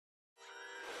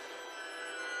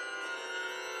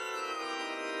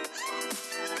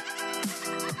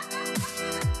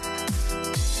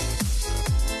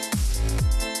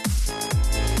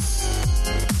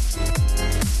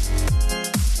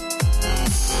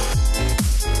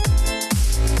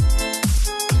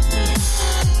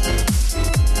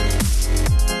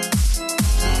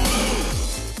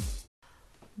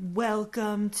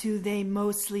Welcome to They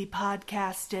Mostly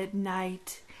Podcast at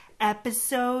Night,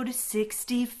 episode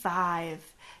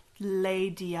 65, Les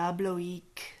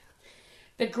Diabloiques.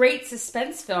 The great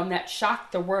suspense film that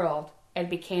shocked the world and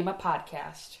became a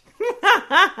podcast.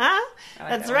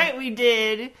 That's right, we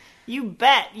did. You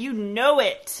bet. You know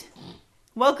it.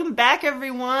 Welcome back,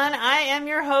 everyone. I am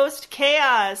your host,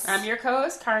 Chaos. I'm your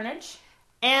co-host, Carnage.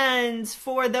 And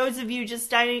for those of you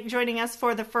just joining us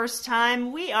for the first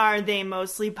time, we are They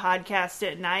Mostly Podcast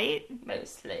at Night.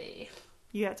 Mostly.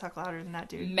 You gotta talk louder than that,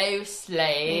 dude. Mostly.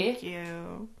 Thank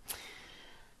you.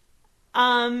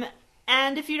 And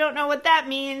if you don't know what that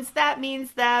means that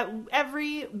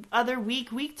every other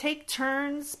week we take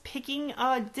turns picking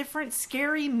a different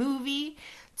scary movie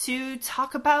to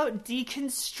talk about,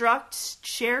 deconstruct,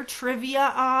 share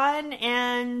trivia on,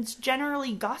 and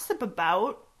generally gossip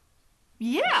about.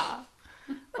 Yeah.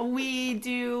 We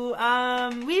do,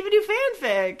 we even do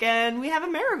fanfic, and we have a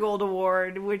Marigold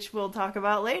Award, which we'll talk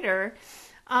about later.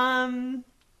 And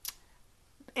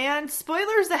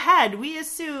spoilers ahead, we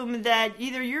assume that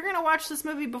either you're going to watch this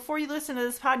movie before you listen to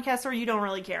this podcast, or you don't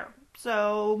really care.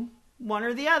 So, one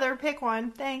or the other, pick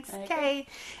one. Thanks. Okay.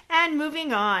 And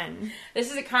moving on. This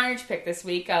is a Carnage pick this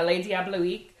week, Les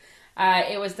Diabloiques.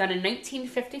 It was done in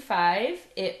 1955.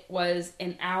 It was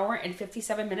an hour and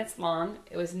 57 minutes long.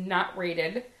 It was not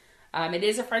rated. It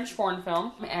is a French foreign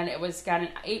film, and it was got an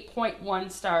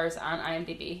 8.1 stars on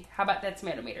IMDb. How about that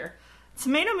tomato meter?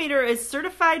 Tomato meter is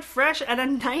certified fresh at a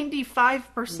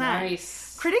 95%.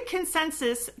 Nice. Critic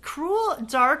consensus, cruel,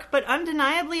 dark, but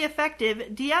undeniably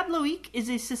effective, Diabloiques is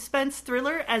a suspense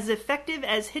thriller as effective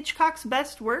as Hitchcock's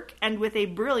best work and with a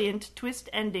brilliant twist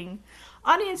ending.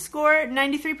 Audience score,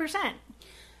 93%.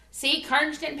 See,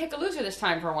 Carnage didn't pick a loser this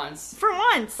time for once. For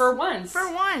once. For once.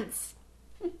 For once.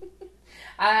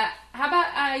 How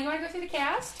about, you want to go through the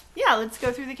cast? Yeah, let's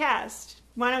go through the cast.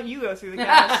 Why don't you go through the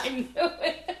cast? I knew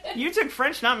it. You took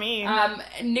French, not me.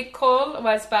 Nicole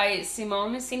was by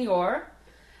Simone Signor.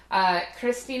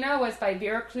 Christina was by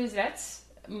Vera Cluzet.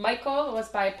 Michael was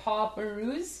by Paul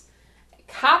Baruz.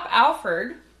 Cop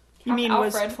Alfred. You mean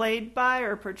Alfred was played by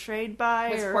or portrayed by?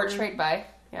 Was portrayed by,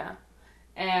 yeah.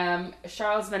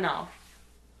 Charles Vanel.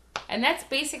 And that's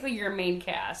basically your main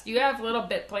cast. You have little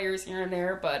bit players here and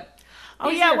there, but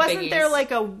these are wasn't biggies. there like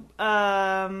a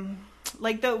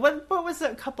like the what was the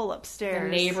couple upstairs?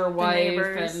 The neighbor wife,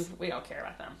 and we don't care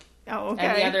about them. Oh,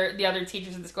 okay. And the other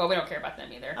teachers in the school, we don't care about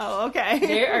them either. Oh, okay.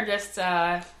 They are just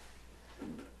they're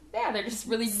just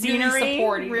really scenery, really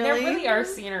supporting. Really? They really are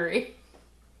scenery.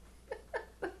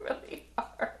 They really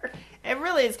are. It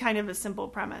really is kind of a simple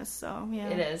premise, so yeah.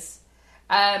 It is.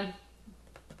 I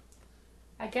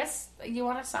guess you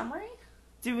want a summary?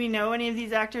 Do we know any of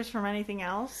these actors from anything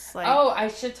else? Like, I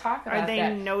should talk about that. Are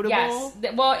they notable?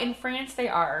 Yes. Well, in France they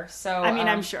are. So I mean,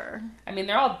 I'm sure. I mean,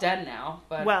 they're all dead now.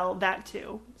 But well, that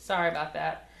too. Sorry about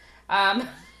that.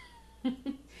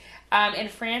 In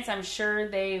France, I'm sure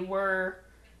they were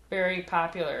very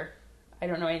popular. I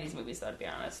don't know any of these movies, though, to be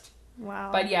honest.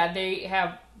 Wow. But yeah, they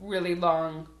have really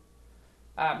long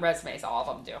resumes. All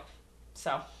of them do.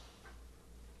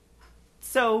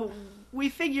 So we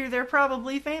figure they're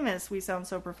probably famous. We sound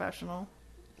so professional.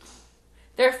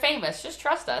 They're famous. Just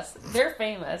trust us. They're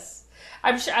famous.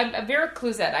 I'm sure. I'm Vera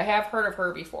Cluzet. I have heard of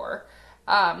her before,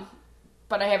 but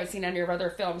I haven't seen any of her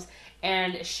other films.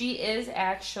 And she is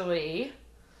actually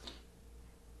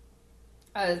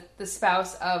the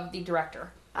spouse of the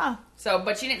director. Oh.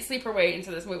 But she didn't sleep her way into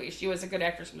this movie. She was a good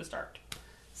actress from the start.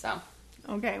 So.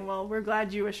 Okay, well, we're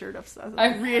glad you reassured us of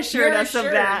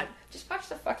that. Just watch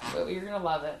the fucking movie. You're going to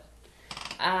love it.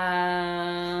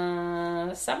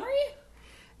 Summary?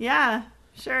 Yeah,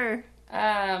 sure.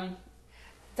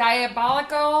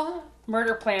 Diabolical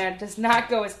murder plan does not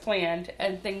go as planned,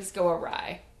 and things go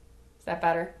awry. Is that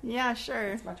better? Yeah,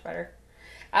 sure. It's much better.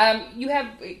 You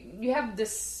have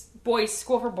this boys'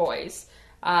 school for boys.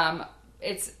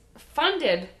 It's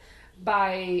funded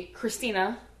by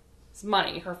Christina's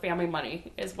money. Her family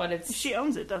money is what it's. She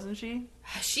owns it, doesn't she?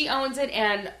 She owns it,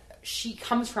 and she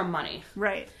comes from money.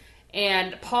 Right.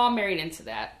 And Paul married into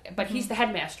that, but he's the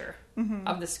headmaster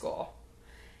of the school.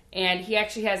 And he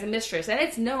actually has a mistress, and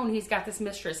it's known he's got this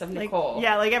mistress of Nicole.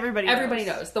 Like everybody knows. Everybody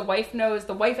knows. The wife knows.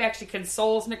 The wife actually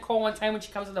consoles Nicole one time when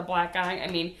she comes with a black eye. I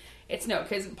mean, it's known.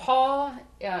 Because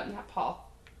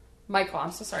Michael,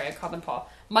 I'm so sorry, I called him Paul.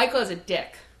 Michael is a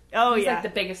dick. Oh, he's yeah. like the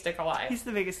biggest dick alive. He's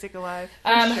the biggest dick alive,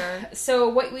 for sure. So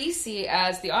what we see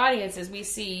as the audience is we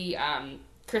see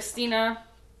Christina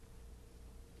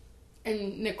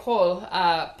and Nicole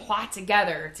plot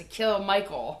together to kill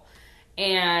Michael.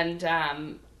 And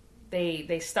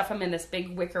they stuff him in this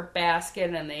big wicker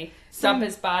basket and they dump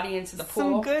his body into the pool.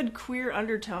 Some good queer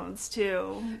undertones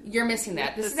too. You're missing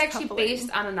that. This is actually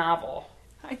based on a novel.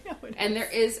 I know it and is. there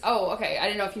is, oh, okay, I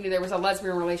didn't know if you knew there was a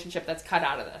lesbian relationship that's cut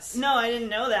out of this. No, I didn't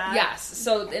know that. Yes,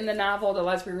 so in the novel, the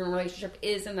lesbian relationship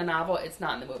is in the novel, it's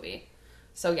not in the movie.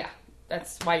 So yeah,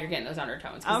 that's why you're getting those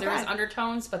undertones. Because there was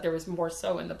undertones, but there was more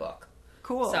so in the book.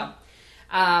 Cool. So,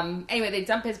 anyway, they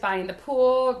dump his body in the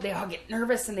pool, they all get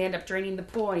nervous, and they end up draining the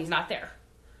pool, and he's not there.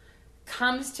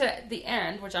 Comes to the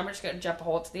end, which I'm just going to jump a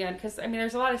hole to the end, because, I mean,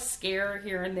 there's a lot of scare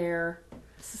here and there.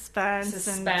 Suspense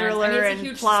and thriller, I mean, it's a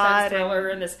huge plot suspense thriller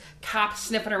and this cop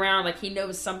sniffing around like he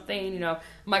knows something. You know,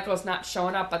 Michael's not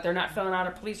showing up, but they're not filling out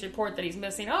a police report that he's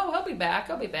missing. Oh, he'll be back.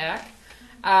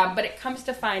 But it comes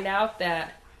to find out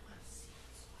that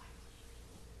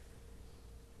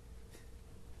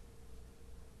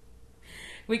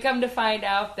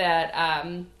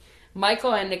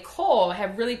Michael and Nicole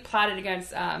have really plotted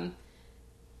against. I'm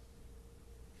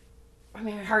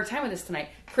having a hard time with this tonight.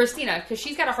 Christina, because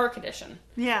she's got a heart condition.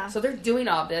 Yeah. So they're doing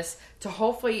all this to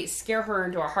hopefully scare her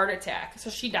into a heart attack so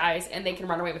she dies and they can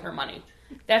run away with her money.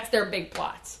 That's their big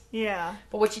plot. Yeah.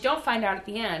 But what you don't find out at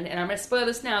the end, and I'm going to spoil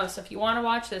this now, so if you want to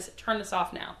watch this, turn this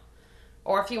off now.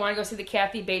 Or if you want to go see the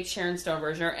Kathy Bates Sharon Stone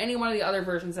version or any one of the other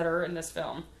versions that are in this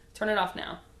film, turn it off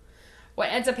now. What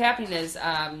ends up happening is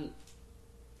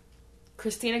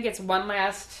Christina gets one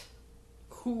last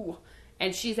coup.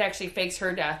 And she's actually fakes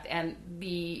her death, and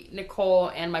Nicole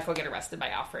and Michael get arrested by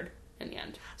Alfred in the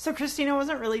end. So Christina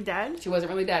wasn't really dead? She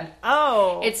wasn't really dead.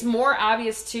 Oh. It's more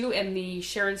obvious, too, in the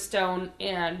Sharon Stone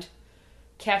and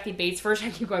Kathy Bates version.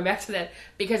 I keep going back to that,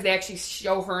 because they actually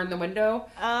show her in the window.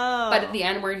 Oh. But at the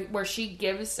end, where she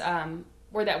gives,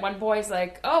 where that one boy's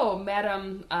like, oh,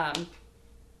 Madam,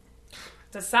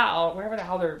 DeSalle, whatever the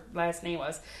hell their last name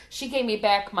was, she gave me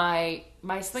back my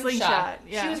slingshot.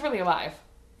 Yeah. She was really alive.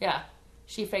 Yeah.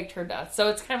 She faked her death. So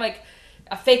it's kind of like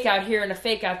a fake out here and a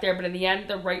fake out there, but in the end,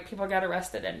 the right people got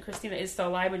arrested, and Christina is still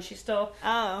alive, and she's still...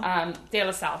 De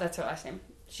La Salle, that's her last name.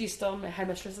 She's still head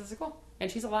mistress of the school, and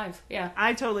she's alive. Yeah.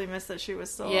 I totally missed that she was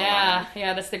still alive.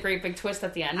 Yeah, that's the great big twist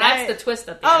at the end. That's the twist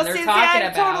at the end. They're talking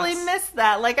I totally missed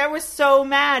that. Like, I was so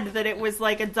mad that it was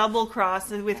like a double cross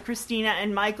with Christina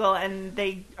and Michael, and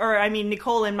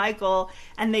Nicole and Michael,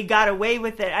 and they got away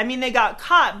with it. I mean, they got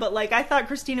caught, but like, I thought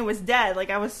Christina was dead. Like,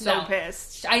 I was so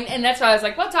pissed. And that's why I was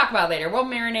like, we'll talk about it later. We'll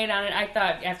marinate on it. I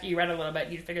thought after you read a little bit,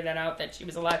 you'd figure that out, that she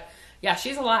was alive. Yeah,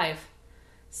 she's alive.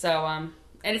 So,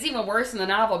 and it's even worse in the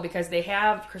novel because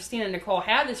Christina and Nicole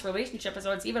have this relationship,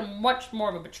 so it's even much more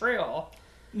of a betrayal.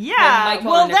 Yeah,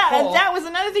 well, that was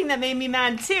another thing that made me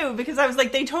mad too, because I was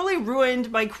like, they totally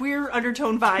ruined my queer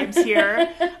undertone vibes here.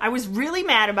 I was really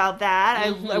mad about that.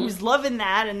 I was loving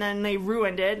that, and then they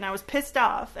ruined it, and I was pissed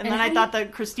off. And then I thought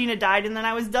that Christina died, and then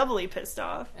I was doubly pissed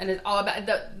off. And it's all about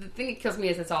the thing that kills me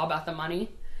is it's all about the money.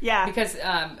 Yeah. Because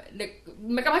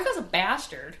Michael's a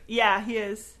bastard. Yeah, he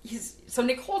is. So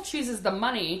Nicole chooses the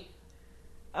money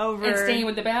over... And staying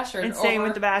with the bastard. And staying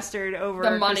with the bastard over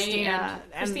the money Christina.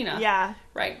 and Christina. Yeah.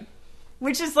 Right.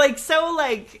 Which is, like, so,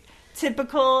 like,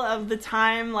 typical of the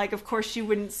time. Like, of course she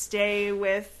wouldn't stay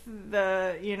with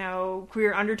the,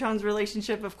 queer undertones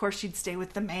relationship. Of course she'd stay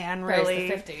with the man, really.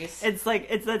 Right, the 50s. It's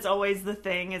like, that's always the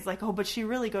thing. It's like, oh, but she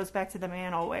really goes back to the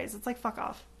man always. It's like, fuck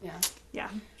off. Yeah. Yeah.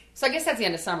 So I guess that's the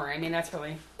end of summary. I mean, that's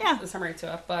really the summary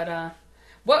to it.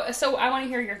 But, so I want to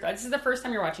hear your thoughts. This is the first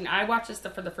time you're watching. I watched this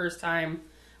for the first time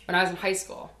when I was in high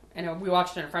school. And we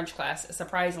watched it in French class,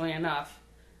 surprisingly enough.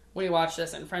 We watched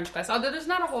this in French class. Although there's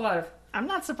not a whole lot of... I'm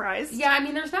not surprised. Yeah, I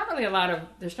mean, there's not really a lot of...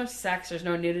 There's no sex, there's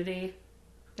no nudity.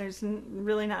 There's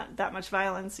really not that much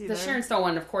violence either. The Sharon Stone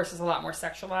one, of course, is a lot more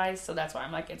sexualized, so that's why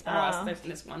I'm like, it's been a while since I've seen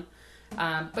this one.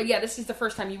 But yeah, this is the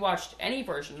first time you watched any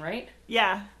version, right?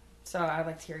 Yeah. So I'd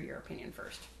like to hear your opinion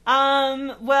first.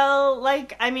 Well,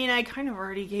 like, I mean, I kind of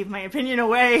already gave my opinion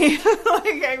away.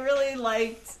 Like, I really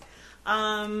liked...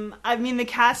 I mean, the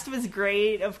cast was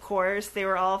great, of course. They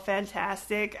were all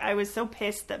fantastic. I was so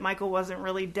pissed that Michael wasn't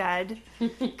really dead,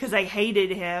 because I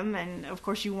hated him, and of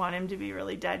course you want him to be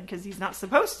really dead, because he's not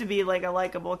supposed to be, like, a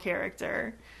likable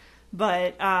character.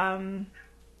 But,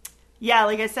 yeah,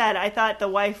 like I said, I thought the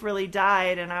wife really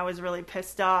died, and I was really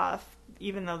pissed off,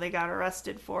 even though they got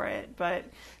arrested for it. But,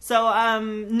 so,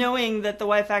 knowing that the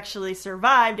wife actually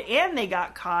survived, and they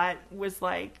got caught, was,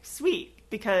 like, sweet.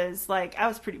 Because, like, I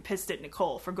was pretty pissed at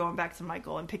Nicole for going back to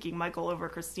Michael and picking Michael over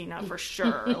Christina for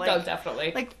sure. Like, oh,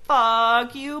 definitely. Like,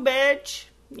 fuck you, bitch.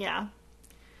 Yeah.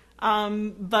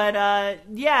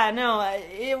 Yeah, no,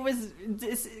 it was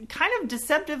kind of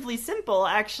deceptively simple,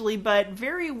 actually, but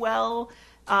very well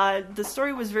The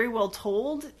story was very well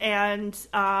told, and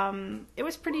it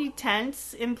was pretty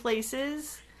tense in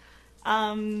places.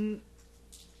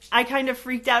 I kind of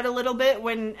freaked out a little bit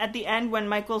when, at the end, when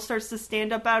Michael starts to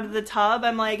stand up out of the tub.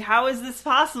 I'm like, how is this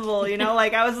possible? You know,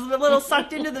 like, I was a little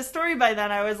sucked into the story by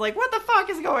then. I was like, what the fuck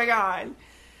is going on?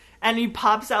 And he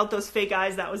pops out those fake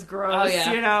eyes. That was gross,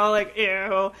 you know, like,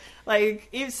 ew. Like,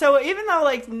 so even though,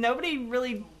 like, nobody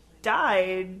really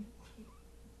died.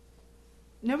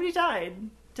 Nobody died.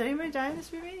 Did anybody die in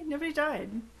this movie? Nobody died.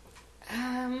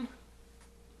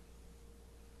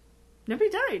 Nobody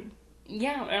died.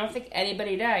 Yeah, I don't think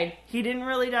anybody died. He didn't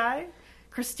really die.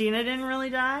 Christina didn't really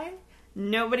die.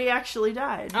 Nobody actually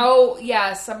died. Oh,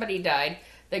 yeah, somebody died.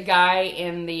 The guy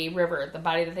in the river, the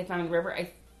body that they found in the river,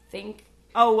 I think...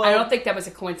 Oh, well... I don't think that was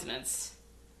a coincidence.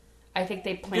 I think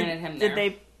they planted him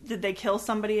there. Did they kill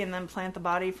somebody and then plant the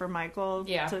body for Michael?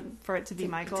 Yeah. For it to be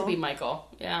Michael? To be Michael,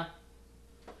 yeah.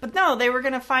 But no, they were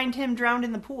going to find him drowned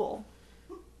in the pool.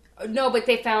 No, but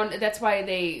they found... That's why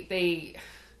they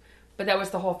but that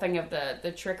was the whole thing of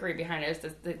the trickery behind it,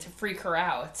 is to freak her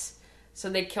out.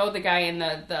 So they killed the guy in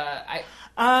to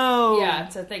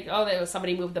think, there was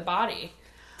somebody moved the body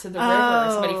to the river.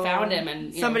 Somebody found him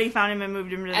and found him and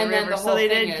moved him to the river. So they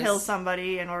did kill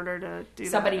somebody in order to do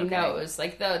somebody that. Somebody knows.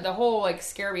 Like the whole like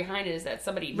scare behind it is that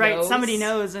somebody knows. Right, somebody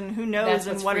knows, and who knows,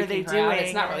 and what are they doing? Out.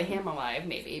 It's not really him alive,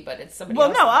 maybe, but it's somebody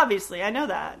else. Well, no, obviously, I know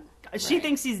that. She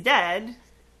thinks he's dead.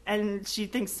 And she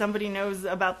thinks somebody knows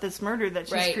about this murder that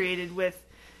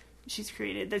she's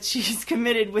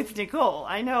committed with Nicole.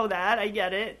 I know that. I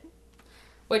get it.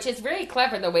 Which is very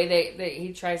clever the way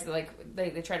he tries to they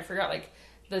try to figure out like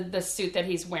the suit that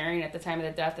he's wearing at the time of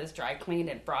the death is dry cleaned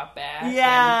and brought back.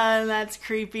 Yeah, and that's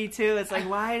creepy too. It's like,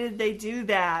 why did they do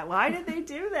that? Why did they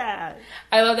do that?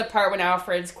 I love the part when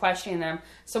Alfred's questioning them.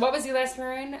 So what was he last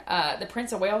wearing? The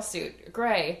Prince of Wales suit,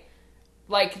 gray,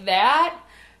 like that.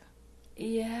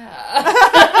 Yeah.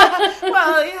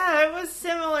 Well, yeah, it was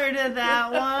similar to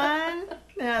that one.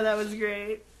 Yeah, that was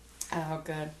great. Oh,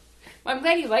 good. Well, I'm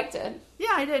glad you liked it.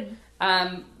 Yeah, I did.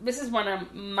 This is one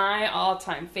of my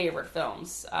all-time favorite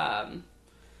films.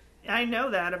 I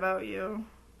know that about you.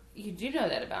 You do know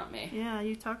that about me. Yeah,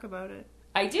 you talk about it.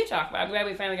 I do talk about it. I'm glad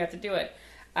we finally got to do it.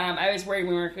 I was worried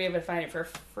we weren't going to be able to find it for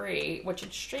free, which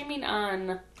it's streaming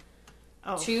on...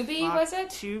 Tubi, was it?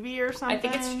 Tubi or something? I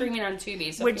think it's streaming on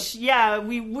Tubi. So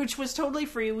which was totally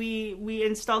free. We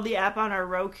installed the app on our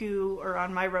Roku, or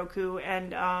on my Roku,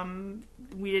 and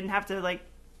we didn't have to like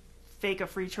fake a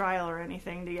free trial or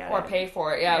anything to get or it. pay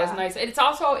for it. Yeah, it was nice. It's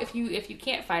also, if you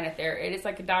can't find it there, it is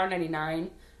like $1.99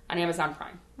 on Amazon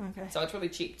Prime. Okay. So it's really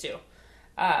cheap too.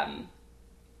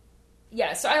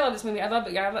 Yeah, so I love this movie.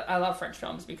 I love French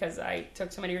films because I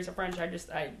took so many years of French.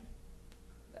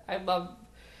 I love.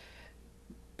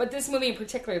 But this movie in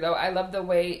particular, though, I love the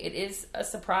way it is a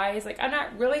surprise. Like, I'm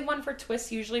not really one for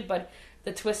twists usually, but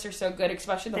the twists are so good,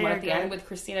 especially the one at the end with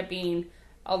Christina being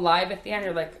alive at the end.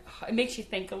 You're like, it makes you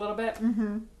think a little bit.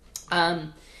 Mm-hmm.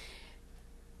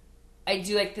 I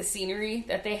do like the scenery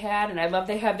that they had, and I love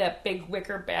they have that big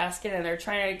wicker basket, and they're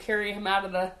trying to carry him out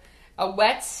of a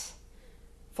wet,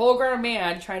 full-grown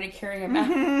man trying to carry him out.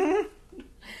 Mm-hmm.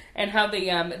 And how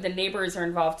the neighbors are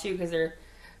involved, too, because they're...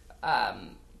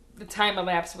 the time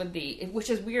elapsed with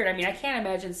which is weird. I mean, I can't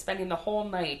imagine spending the whole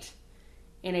night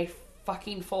in a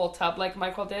fucking full tub like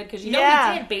Michael did, because he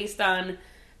did based on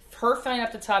her filling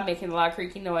up the tub, making a loud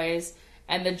creaky noise,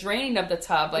 and the draining of the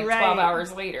tub 12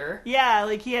 hours later. Yeah,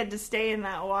 like he had to stay in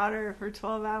that water for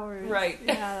 12 hours. Right.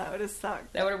 Yeah, that would have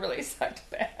sucked. That would have really sucked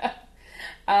bad.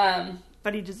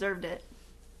 But he deserved it.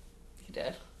 He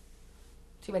did.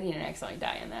 Too bad he didn't accidentally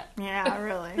die in that. Yeah,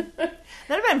 really. That'd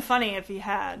have been funny if he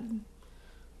had.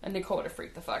 And Nicole would have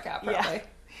freaked the fuck out, probably. Yeah.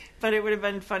 But it would have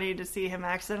been funny to see him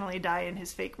accidentally die in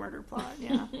his fake murder plot,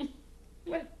 yeah.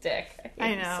 What a dick. I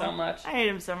hate him so much. I hate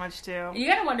him so much, too. You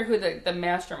gotta wonder who the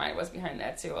mastermind was behind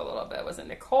that, too, a little bit. Was it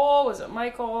Nicole? Was it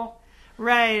Michael?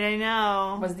 Right, I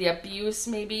know. Was the abuse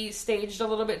maybe staged a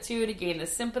little bit, too, to gain the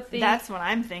sympathy? That's what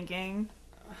I'm thinking.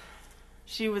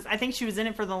 I think she was in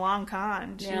it for the long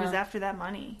con. She was after that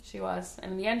money. She was.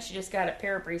 And in the end, she just got a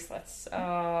pair of bracelets. Oh,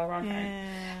 wrong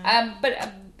kind.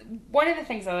 But one of the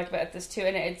things I like about this, too,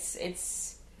 and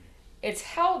it's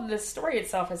held, the story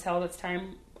itself has held its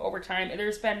time over time.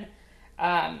 There's been,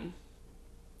 I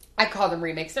call them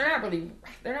remakes. They're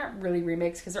not really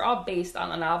remakes because they're all based on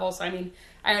the novel. So, I mean,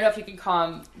 I don't know if you could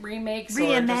call them remakes.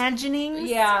 Reimaginings?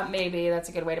 Yeah, maybe. That's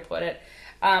a good way to put it.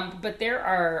 But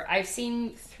I've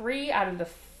seen 3 out of the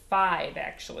 5,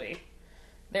 actually.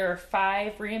 There are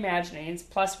 5 reimaginings,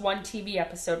 plus 1 TV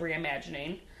episode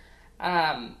reimagining.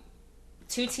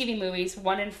 2 TV movies,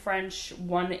 1 in French,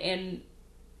 1 in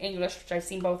English, which I've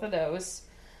seen both of those.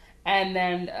 And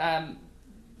then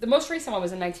the most recent one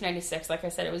was in 1996. Like I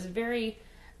said,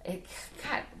 it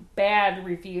got bad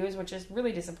reviews, which is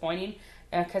really disappointing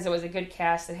because it was a good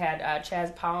cast. It had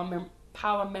Chaz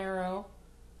Palomero.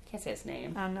 I can't say his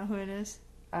name. I don't know who it is.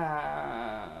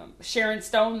 Sharon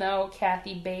Stone, though.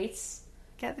 Kathy Bates.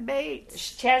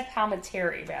 Chaz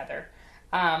Palminteri, rather.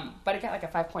 But it got like a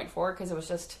 5.4 because it was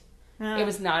just... It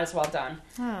was not as well done.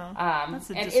 Oh,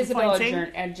 that's a and disappointing.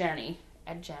 Isabella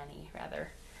Adjani, rather.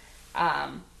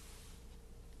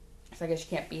 So I guess you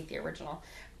can't beat the original.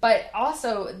 But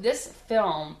also, this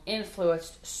film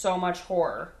influenced so much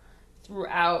horror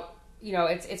throughout. You know,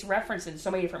 it's referenced in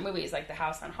so many different movies, like The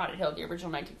House on Haunted Hill, the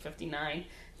original 1959,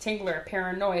 Tingler,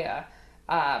 Paranoia,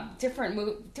 different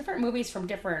movies from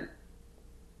different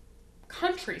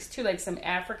countries too, like some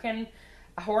African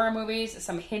horror movies,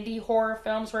 some Hindi horror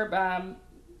films were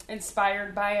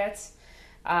inspired by it.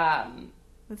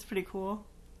 That's pretty cool.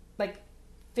 Like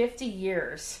 50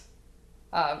 years.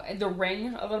 The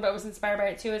Ring a little bit was inspired by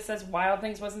it too. It says Wild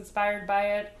Things was inspired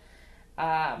by it.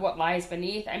 What Lies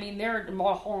Beneath. I mean, there are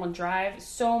Mulholland Drive.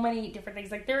 So many different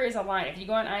things. Like there is a line. If you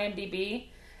go on IMDb,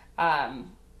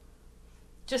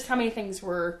 just how many things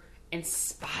were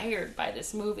inspired by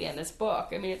this movie and this book.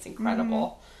 I mean, it's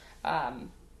incredible. Mm-hmm.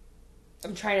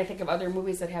 I'm trying to think of other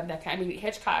movies that have that kind. I mean,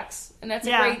 Hitchcock's, and that's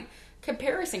a great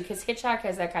comparison because Hitchcock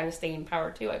has that kind of staying power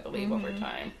too. I believe over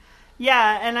time.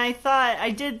 Yeah, and I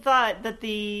did think that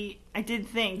the I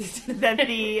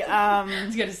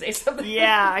was going to say something.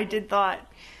 Yeah, I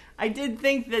did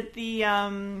think that the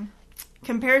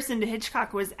comparison to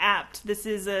Hitchcock was apt. This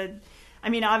is I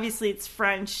mean, obviously it's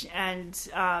French, and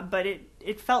but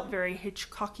it felt very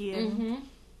Hitchcockian. Mm-hmm.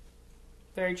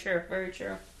 Very true. Very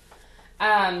true.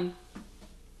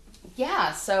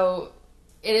 Yeah, so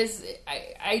it is.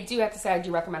 I do have to say I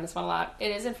do recommend this one a lot. It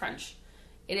is in French.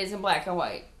 It is in black and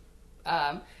white.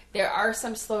 There are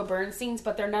some slow burn scenes,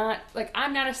 but they're not like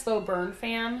I'm not a slow burn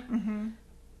fan. Mm-hmm.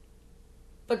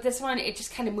 But this one, it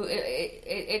just kind of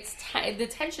the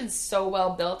tension's so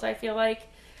well built. I feel like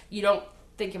you don't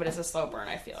think of it as a slow burn.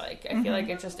 I feel like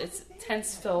it's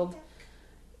tense filled.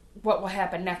 What will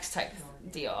happen next type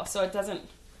deal. So it doesn't.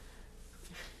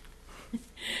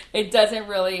 It doesn't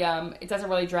really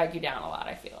drag you down a lot.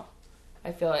 I feel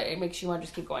like it makes you want to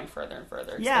just keep going further and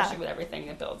further, especially with everything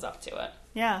that builds up to it.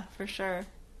 Yeah, for sure.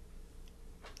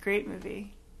 Great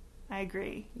movie. I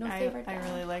agree. No favorite death. I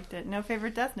really liked it. No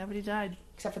favorite death. Nobody died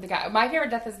except for the guy. My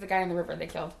favorite death is the guy in the river they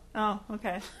killed. Oh,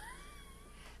 okay.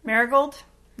 Marigold?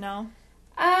 No.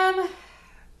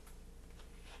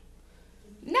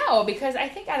 No, because I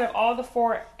think out of all the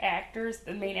four actors,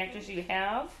 the main actors you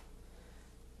have.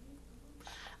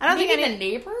 I don't think the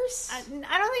neighbors. I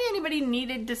don't think anybody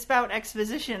needed to spout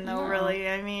exposition, though. No. Really,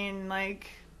 I mean, like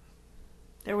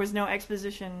there was no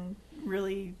exposition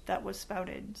really that was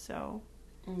spouted. So,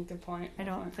 good point. I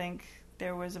don't think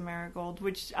there was a Marigold.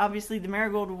 Which obviously, the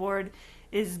Marigold Award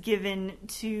is given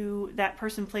to that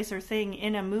person, place, or thing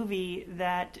in a movie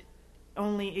that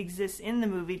only exists in the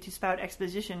movie to spout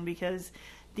exposition because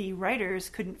the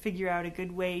writers couldn't figure out a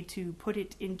good way to put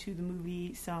it into the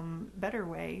movie some better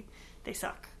way. They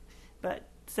suck. But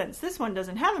since this one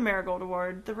doesn't have a Marigold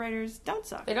Award, the writers don't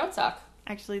suck. They don't suck.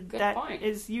 Actually, good that point.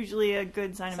 Is usually a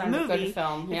good sign of a movie. Of a good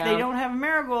film, If they don't have a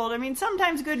Marigold, I mean,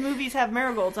 sometimes good movies have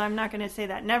Marigolds. I'm not going to say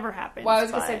that never happens. Well, I was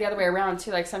going to say the other way around,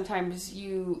 too. Like, sometimes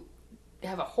you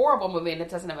have a horrible movie and it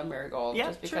doesn't have a Marigold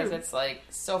just because it's, like,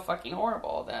 so fucking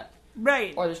horrible that...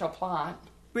 Right. Or there's no plot.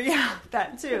 But yeah,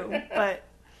 that, too. But...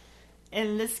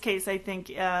 in this case, I think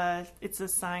it's a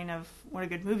sign of what a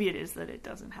good movie it is that it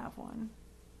doesn't have one.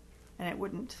 And it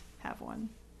wouldn't have one.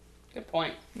 Good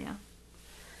point. Yeah.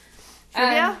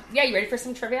 Trivia? Yeah, you ready for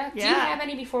some trivia? Yeah. Do you have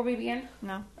any before we begin?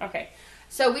 No. Okay.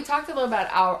 So we talked a little about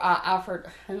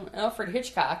Alfred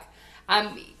Hitchcock.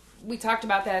 We talked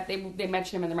about that. They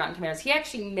mentioned him in the Rotten Tomatoes. He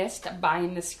actually missed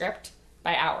buying the script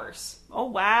by hours. Oh,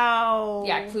 wow.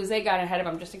 Yeah, Clouzet got ahead of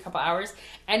him just a couple hours.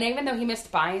 And even though he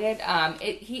missed buying it,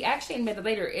 he actually admitted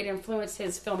later it influenced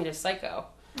his filming of Psycho.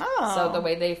 Oh. So the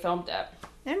way they filmed it.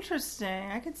 Interesting.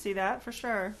 I could see that for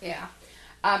sure. Yeah.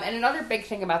 And another big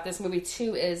thing about this movie,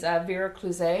 too, is Vera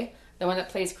Clouzet, the one that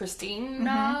plays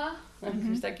Christina.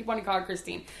 Mm-hmm. I keep wanting to call her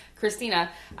Christine. Christina.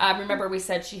 Remember we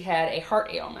said she had a heart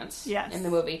ailment in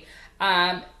the movie.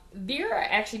 Vera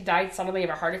actually died suddenly of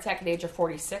a heart attack at the age of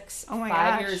 46, oh my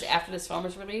 5 gosh. years after this film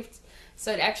was released.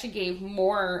 So it actually gave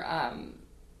more,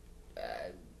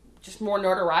 just more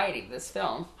notoriety to this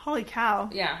film. Holy cow.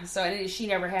 Yeah, so she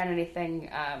never had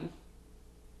anything,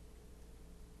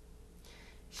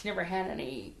 she never had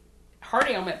any heart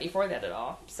ailment before that at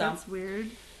all. So that's weird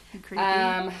and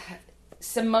creepy.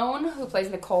 Simone, who plays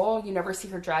Nicole, you never see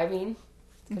her driving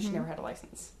because she never had a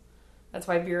license. That's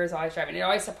why Vera's always driving. It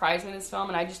always surprised me in this film,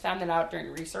 and I just found it out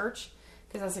during research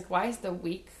because I was like, why is the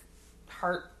weak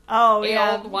heart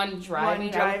one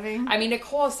driving? I mean,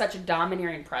 Nicole is such a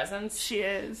domineering presence. She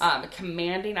is.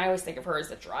 Commanding. I always think of her as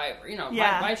the driver. You know,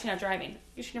 why is she not driving?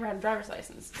 She never had a driver's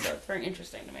license, so it's very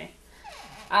interesting to me.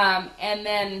 And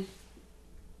then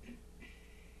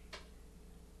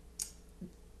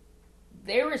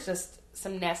there was just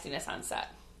some nastiness on set.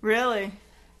 Really?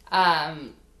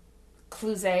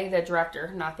 Clouzet, the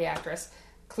director, not the actress,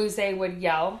 Clouzet would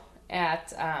yell at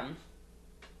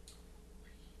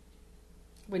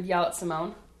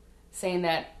Simone, saying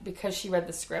that because she read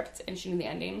the script and she knew the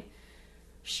ending,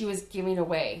 she was giving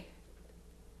away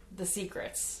the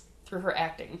secrets through her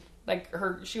acting. Like,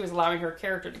 she was allowing her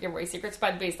character to give away secrets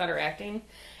based on her acting.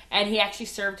 And he actually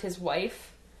served his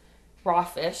wife raw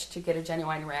fish to get a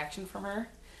genuine reaction from her.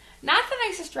 Not the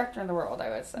nicest director in the world, I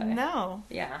would say. No.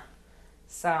 Yeah.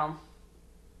 So.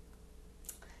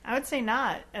 I would say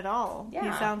not at all.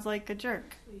 Yeah. He sounds like a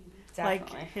jerk.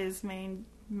 Definitely. Like his main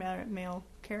male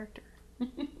character.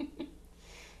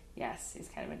 Yes, he's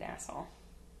kind of an asshole.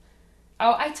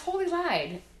 Oh, I totally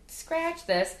lied. Scratch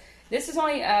this. This is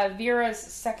only Vera's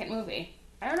second movie.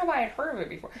 I don't know why I'd heard of it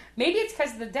before. Maybe it's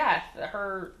because of the death.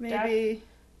 Maybe. Death.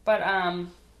 But,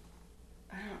 I'm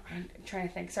trying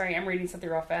to think. Sorry, I'm reading something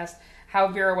real fast. How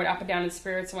Vera went up and down in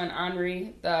spirits when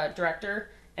Henri, the director,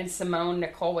 and Simone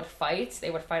Nicole would fight.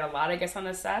 They would fight a lot, I guess, on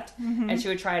the set. Mm-hmm. And she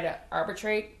would try to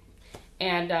arbitrate.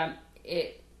 And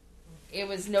it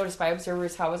was noticed by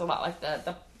observers how it was a lot like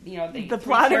the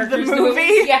plot of the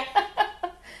movie. Yeah.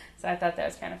 So I thought that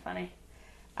was kind of funny.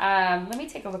 Let me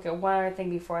take a look at one other thing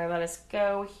before I let us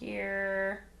go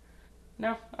here.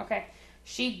 No? Okay.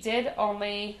 Vera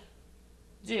only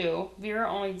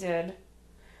did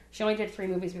 3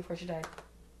 movies before she died.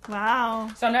 Wow.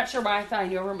 So I'm not sure why I thought I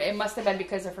knew her. It must have been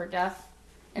because of her death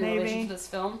in relation to this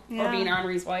film, or being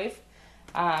Henri's wife.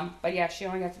 But yeah, she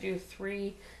only got to do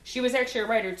 3. She was actually a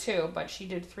writer too, but she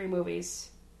did 3 movies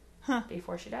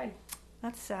before she died.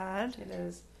 That's sad. It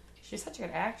is. She's such a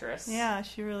good actress. Yeah,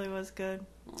 she really was good.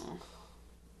 Oh.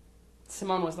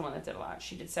 Simone was the one that did a lot.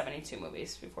 She did 72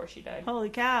 movies before she died. Holy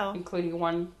cow. Including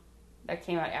one that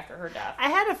came out after her death. I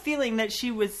had a feeling that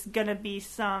she was going to be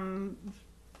some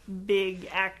big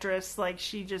actress. Like,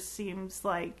 she just seems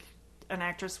like an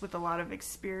actress with a lot of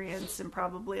experience and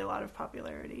probably a lot of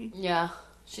popularity. Yeah,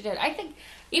 she did. I think,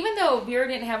 even though Vera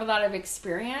didn't have a lot of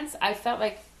experience, I felt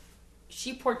like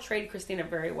she portrayed Christina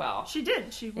very well. She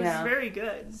did. She was very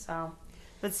good. So,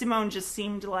 but Simone just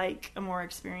seemed like a more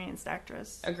experienced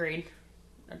actress. Agreed.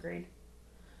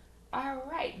 All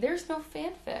right. There's no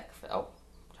fanfic.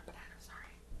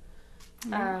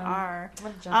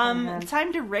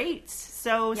 Time to rate.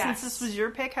 So since this was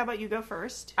your pick, how about you go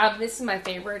first? This is my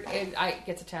favorite. I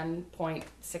get to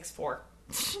 10.64.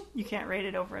 You can't rate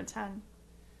it over a 10.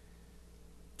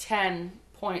 10.0001.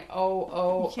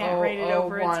 You can't rate it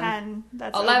over a 10.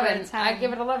 That's 11. Over a 10. I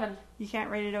give it 11. You can't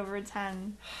rate it over a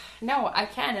 10. No, I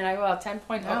can, and I will.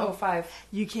 10.005.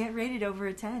 You can't rate it over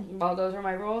a 10. Well, those are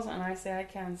my rules, and I say I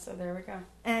can, so there we go.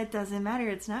 It doesn't matter.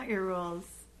 It's not your rules.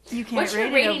 You can't What's rate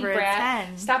your rating, it over Brat? a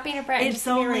 10. Stop being a brat. It's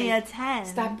only a 10.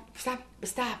 Stop.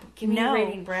 Give me a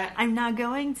rating, Brat. I'm not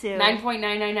going to.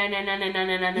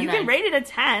 9.999999999. You can rate it a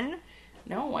 10.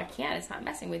 No, I can't. It's not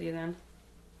messing with you then.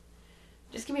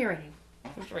 Just give me a rating.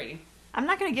 What's your rating? I'm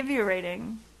not going to give you a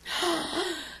rating.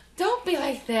 Don't be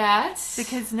like that.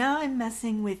 Because now I'm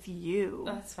messing with you.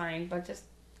 That's fine, but just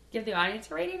give the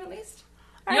audience a rating at least.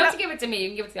 You don't have to give it to me. You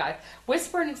can give it to the audience.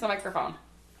 Whisper into the microphone.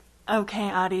 Okay,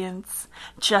 audience.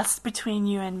 Just between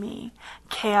you and me,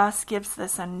 Chaos gives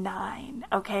this a 9,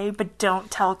 okay? But don't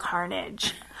tell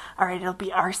Carnage. All right, it'll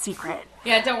be our secret.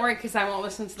 Yeah, don't worry, because I won't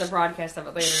listen to the broadcast of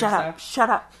it later. Shut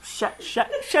up.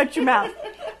 Shut your mouth.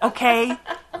 Okay?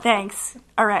 Thanks.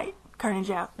 All right,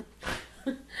 Carnage out.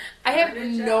 I have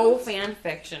no fan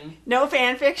fiction. No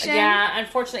fan fiction? Yeah,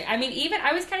 unfortunately. I mean,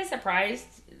 I was kind of surprised,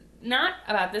 not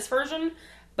about this version,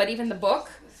 but even the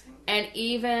book, and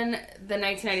even the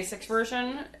 1996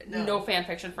 version, no fan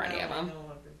fiction for any of them.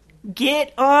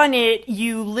 Get on it,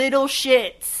 you little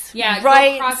shits. Yeah,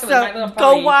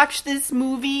 go watch this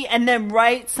movie and then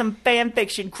write some fan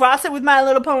fiction. Cross it with My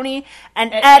Little Pony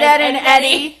and Ed, and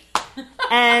Eddie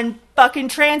and fucking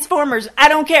Transformers. I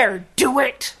don't care. Do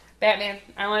it. Batman.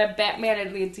 I want a Batman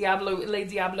and Le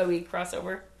Diablo-y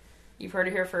crossover. You've heard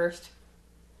it here first.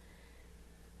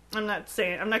 I'm not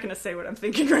going to say what I'm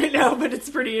thinking right now, but it's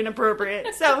pretty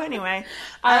inappropriate. So anyway.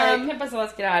 Alright,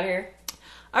 let's get out of here.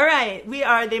 All right, we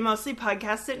are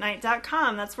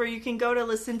theymostlypodcastatnight.com. That's where you can go to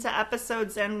listen to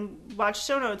episodes and watch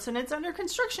show notes, and it's under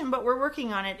construction, but we're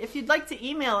working on it. If you'd like to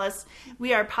email us,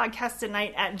 we are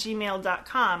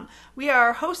podcastatnight@gmail.com. We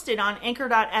are hosted on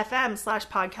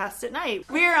anchor.fm/podcastatnight.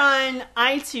 We're on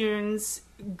iTunes,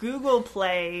 Google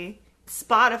Play,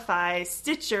 Spotify,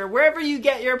 Stitcher, wherever you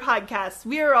get your podcasts.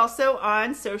 We are also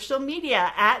on social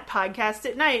media at Podcast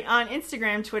at Night on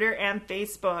Instagram, Twitter, and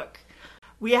Facebook.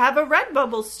 We have a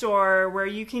Redbubble store where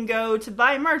you can go to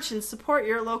buy merch and support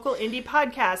your local indie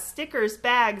podcast. Stickers,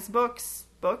 bags, books.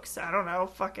 I don't know.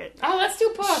 Fuck it. Oh, let's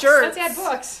do books. Shirts. Let's add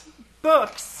books.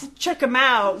 Books. Check them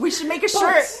out. We should make a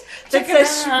shirt Check that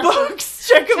says 'em out. books.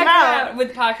 Check them out.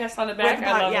 With podcast on the back. With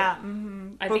I love yeah. it. Mm-hmm.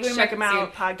 I Books, think we check might them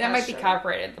out. see, Podcast that might be shirt.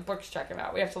 copyrighted. The books, check them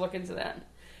out. We have to look into that.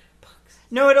 Books.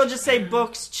 No, it'll just say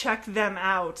books, check them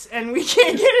out. And we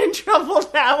can't get in trouble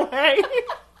that way.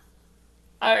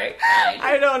 All right. Fine.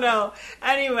 I don't know.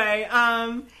 Anyway,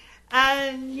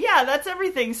 and yeah, that's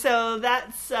everything. So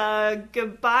that's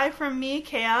goodbye from me,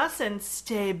 Chaos, and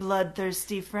stay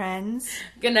bloodthirsty, friends.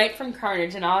 Good night from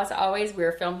Carnage. And as always, we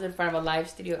are filmed in front of a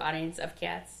live studio audience of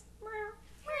cats.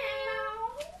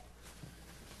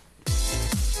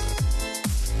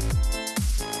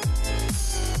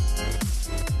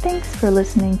 Thanks for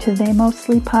listening to They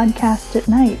Mostly Podcast at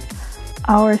Night.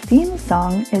 Our theme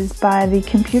song is by the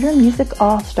Computer Music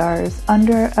All-Stars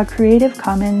under a Creative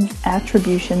Commons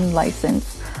Attribution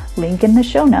license. Link in the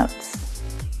show notes.